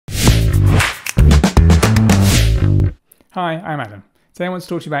Hi, I'm Adam. Today I want to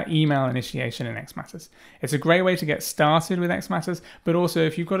talk to you about email initiation in xMatters. It's a great way to get started with xMatters, but also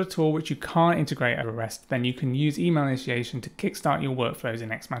if you've got a tool which you can't integrate over REST, then you can use email initiation to kickstart your workflows in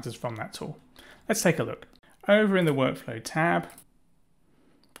xMatters from that tool. Let's take a look. Over in the Workflow tab,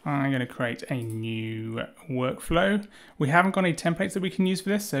 I'm going to create a new workflow. We haven't got any templates that we can use for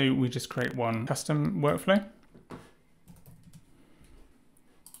this, so we just create one custom workflow.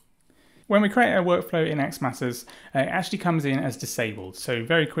 When we create a workflow in xMatters, it actually comes in as disabled. So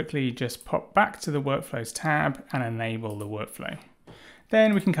very quickly, just pop back to the Workflows tab and enable the workflow.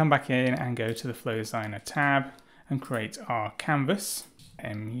 Then we can come back in and go to the Flow Designer tab and create our canvas.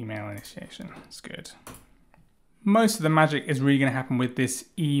 Email initiation, that's good. Most of the magic is really going to happen with this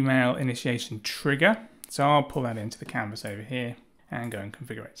email initiation trigger. So I'll pull that into the canvas over here and go and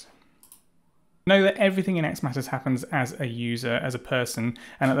configure it. Know that everything in xMatters happens as a user, as a person,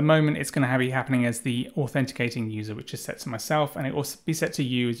 and at the moment it's going to be happening as the authenticating user, which is set to myself, and it will be set to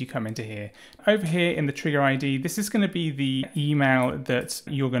you as you come into here. Over here in the trigger ID, this is going to be the email that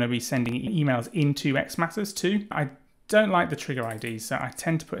you're going to be sending emails into xMatters to. I don't like the trigger ID, so I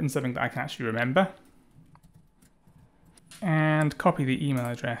tend to put in something that I can actually remember. And copy the email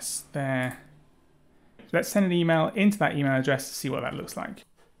address there. Let's send an email into that email address to see what that looks like.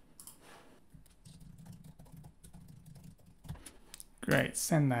 Great,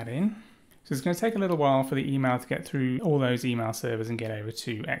 send that in. So it's going to take a little while for the email to get through all those email servers and get over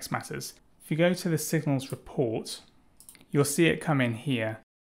to xMatters. If you go to the signals report, you'll see it come in here.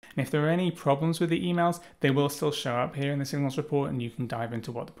 And if there are any problems with the emails, they will still show up here in the signals report and you can dive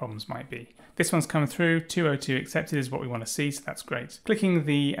into what the problems might be. This one's come through, 202 accepted is what we want to see, so that's great. Clicking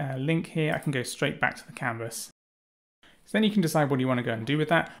the link here, I can go straight back to the canvas. So then you can decide what you want to go and do with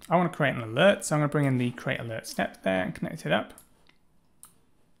that. I want to create an alert, so I'm going to bring in the create alert step there and connect it up.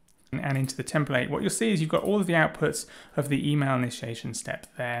 And into the template, what you'll see is you've got all of the outputs of the email initiation step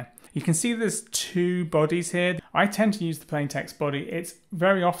there. You can see there's two bodies here. I tend to use the plain text body. It's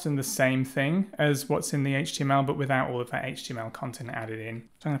very often the same thing as what's in the HTML, but without all of that HTML content added in.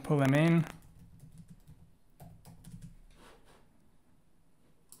 So I'm going to pull them in.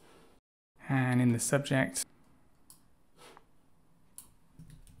 And in the subject,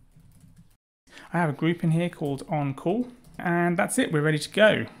 I have a group in here called on call, and that's it, we're ready to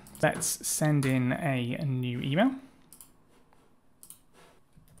go. Let's send in a new email.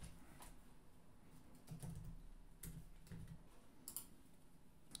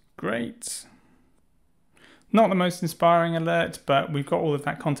 Great. Not the most inspiring alert, but we've got all of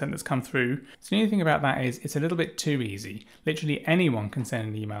that content that's come through. So the only thing about that is it's a little bit too easy. Literally anyone can send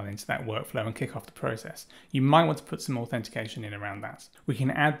an email into that workflow and kick off the process. You might want to put some authentication in around that. We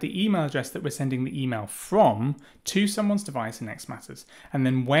can add the email address that we're sending the email from to someone's device in xMatters. And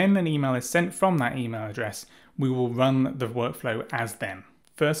then when an email is sent from that email address, we will run the workflow as them.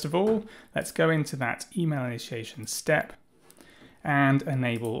 First of all, let's go into that email initiation step and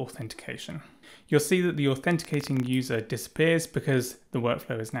enable authentication. You'll see that the authenticating user disappears because the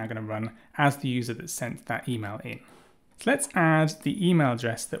workflow is now going to run as the user that sent that email in. So let's add the email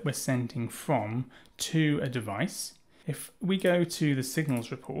address that we're sending from to a device. If we go to the signals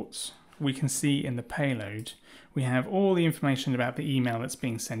reports, we can see in the payload, we have all the information about the email that's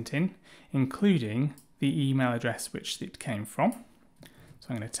being sent in, including the email address which it came from. So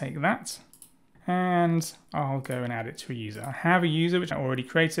I'm going to take that and I'll go and add it to a user. I have a user which I already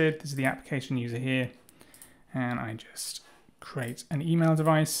created. This is the application user here. And I just create an email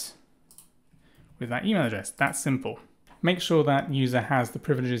device with that email address. That's simple. Make sure that user has the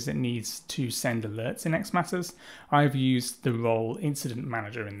privileges it needs to send alerts in xMatters. I've used the role incident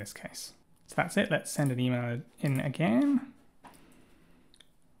manager in this case. So that's it. Let's send an email in again.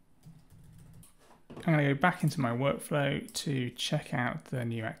 I'm going to go back into my workflow to check out the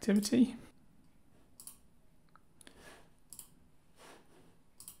new activity.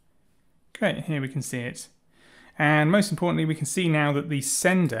 Great, here we can see it. And most importantly, we can see now that the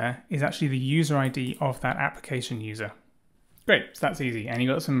sender is actually the user ID of that application user. Great, so that's easy. And you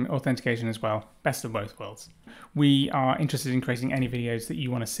got some authentication as well. Best of both worlds. We are interested in creating any videos that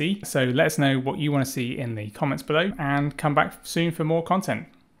you want to see. So let us know what you want to see in the comments below and come back soon for more content.